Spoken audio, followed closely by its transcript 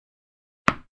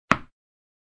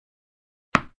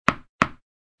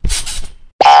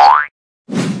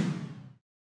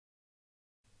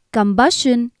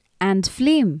Combustion and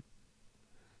flame.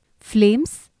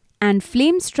 Flames and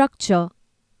flame structure.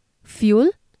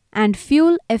 Fuel and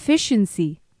fuel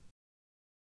efficiency.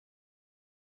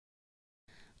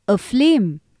 A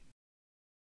flame.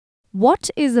 What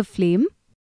is a flame?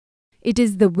 It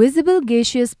is the visible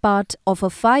gaseous part of a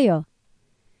fire.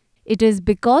 It is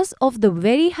because of the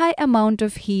very high amount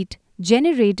of heat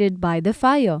generated by the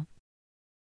fire.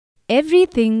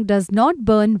 Everything does not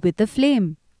burn with a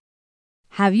flame.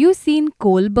 Have you seen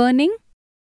coal burning?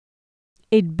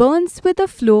 It burns with a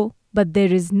flow, but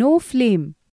there is no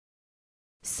flame.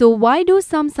 So why do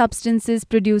some substances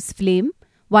produce flame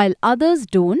while others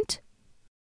don't?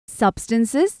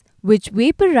 Substances which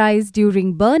vaporize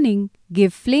during burning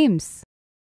give flames.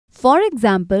 For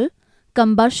example,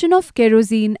 combustion of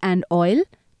kerosene and oil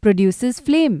produces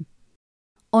flame.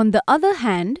 On the other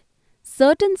hand,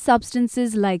 certain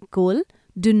substances like coal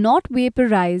do not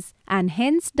vaporize and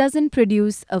hence doesn't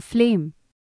produce a flame.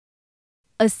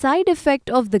 A side effect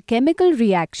of the chemical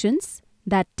reactions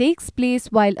that takes place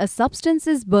while a substance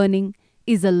is burning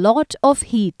is a lot of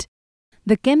heat.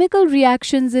 The chemical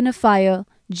reactions in a fire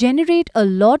generate a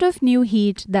lot of new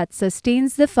heat that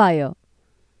sustains the fire.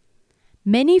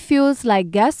 Many fuels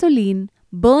like gasoline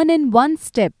burn in one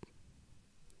step.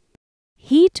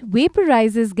 Heat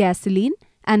vaporizes gasoline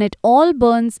and it all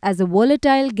burns as a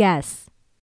volatile gas.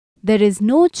 There is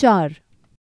no char.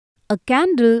 A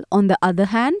candle, on the other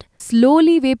hand,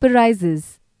 slowly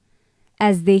vaporizes.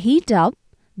 As they heat up,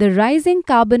 the rising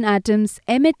carbon atoms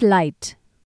emit light.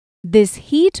 This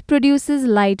heat produces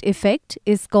light effect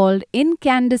is called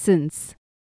incandescence.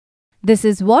 This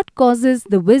is what causes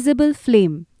the visible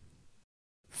flame.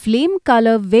 Flame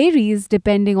color varies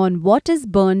depending on what is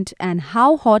burnt and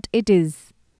how hot it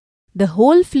is. The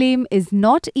whole flame is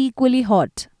not equally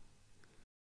hot.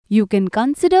 You can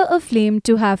consider a flame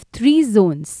to have three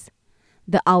zones: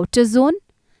 the outer zone,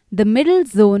 the middle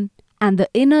zone, and the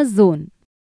inner zone.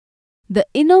 The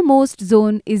innermost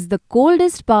zone is the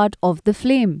coldest part of the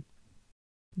flame.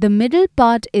 The middle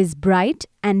part is bright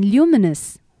and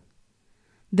luminous.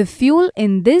 The fuel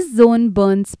in this zone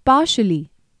burns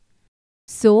partially.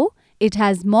 So, it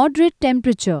has moderate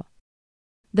temperature.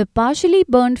 The partially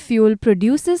burnt fuel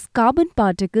produces carbon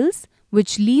particles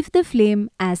which leave the flame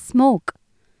as smoke.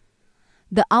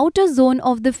 The outer zone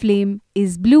of the flame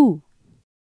is blue.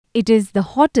 It is the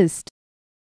hottest.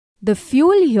 The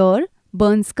fuel here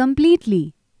burns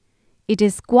completely. It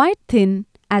is quite thin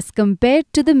as compared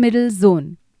to the middle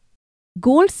zone.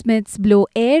 Goldsmiths blow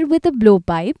air with a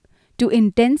blowpipe to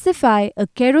intensify a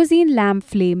kerosene lamp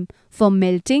flame for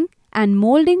melting and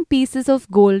molding pieces of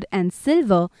gold and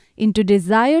silver into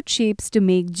desired shapes to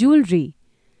make jewelry.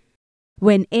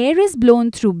 When air is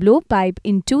blown through blowpipe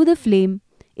into the flame,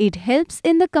 it helps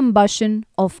in the combustion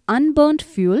of unburnt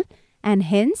fuel and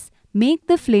hence make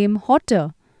the flame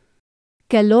hotter.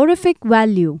 Calorific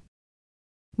value.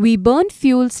 We burn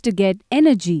fuels to get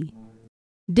energy.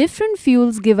 Different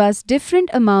fuels give us different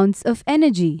amounts of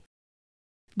energy.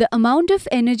 The amount of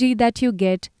energy that you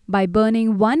get by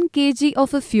burning 1 kg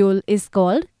of a fuel is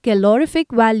called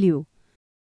calorific value.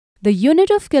 The unit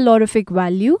of calorific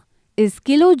value is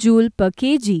kilojoule per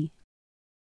kg.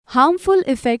 Harmful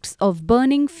effects of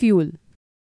burning fuel.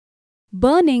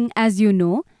 Burning, as you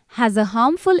know, has a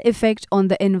harmful effect on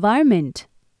the environment.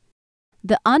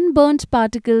 The unburnt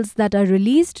particles that are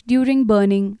released during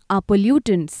burning are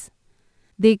pollutants.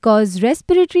 They cause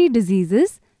respiratory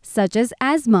diseases such as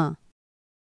asthma.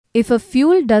 If a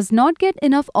fuel does not get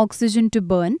enough oxygen to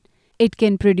burn, it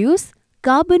can produce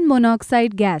carbon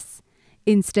monoxide gas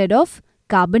instead of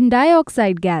carbon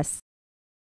dioxide gas.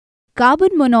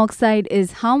 Carbon monoxide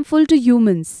is harmful to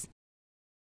humans.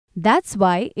 That's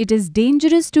why it is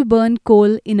dangerous to burn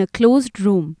coal in a closed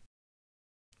room.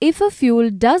 If a fuel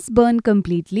does burn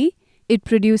completely, it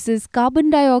produces carbon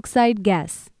dioxide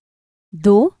gas.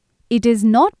 Though it is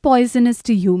not poisonous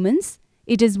to humans,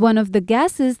 it is one of the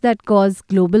gases that cause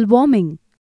global warming.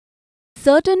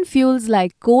 Certain fuels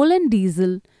like coal and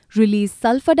diesel release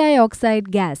sulfur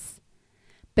dioxide gas.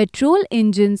 Petrol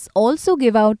engines also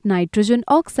give out nitrogen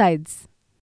oxides.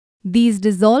 These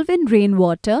dissolve in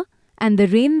rainwater, and the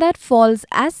rain that falls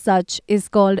as such is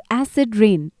called acid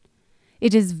rain.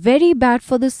 It is very bad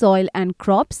for the soil and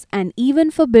crops and even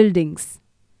for buildings.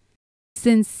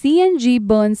 Since CNG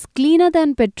burns cleaner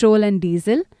than petrol and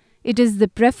diesel, it is the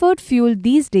preferred fuel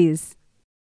these days.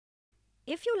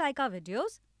 If you like our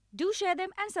videos, do share them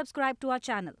and subscribe to our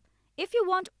channel. If you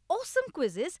want awesome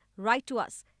quizzes, write to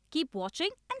us. Keep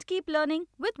watching and keep learning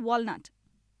with Walnut.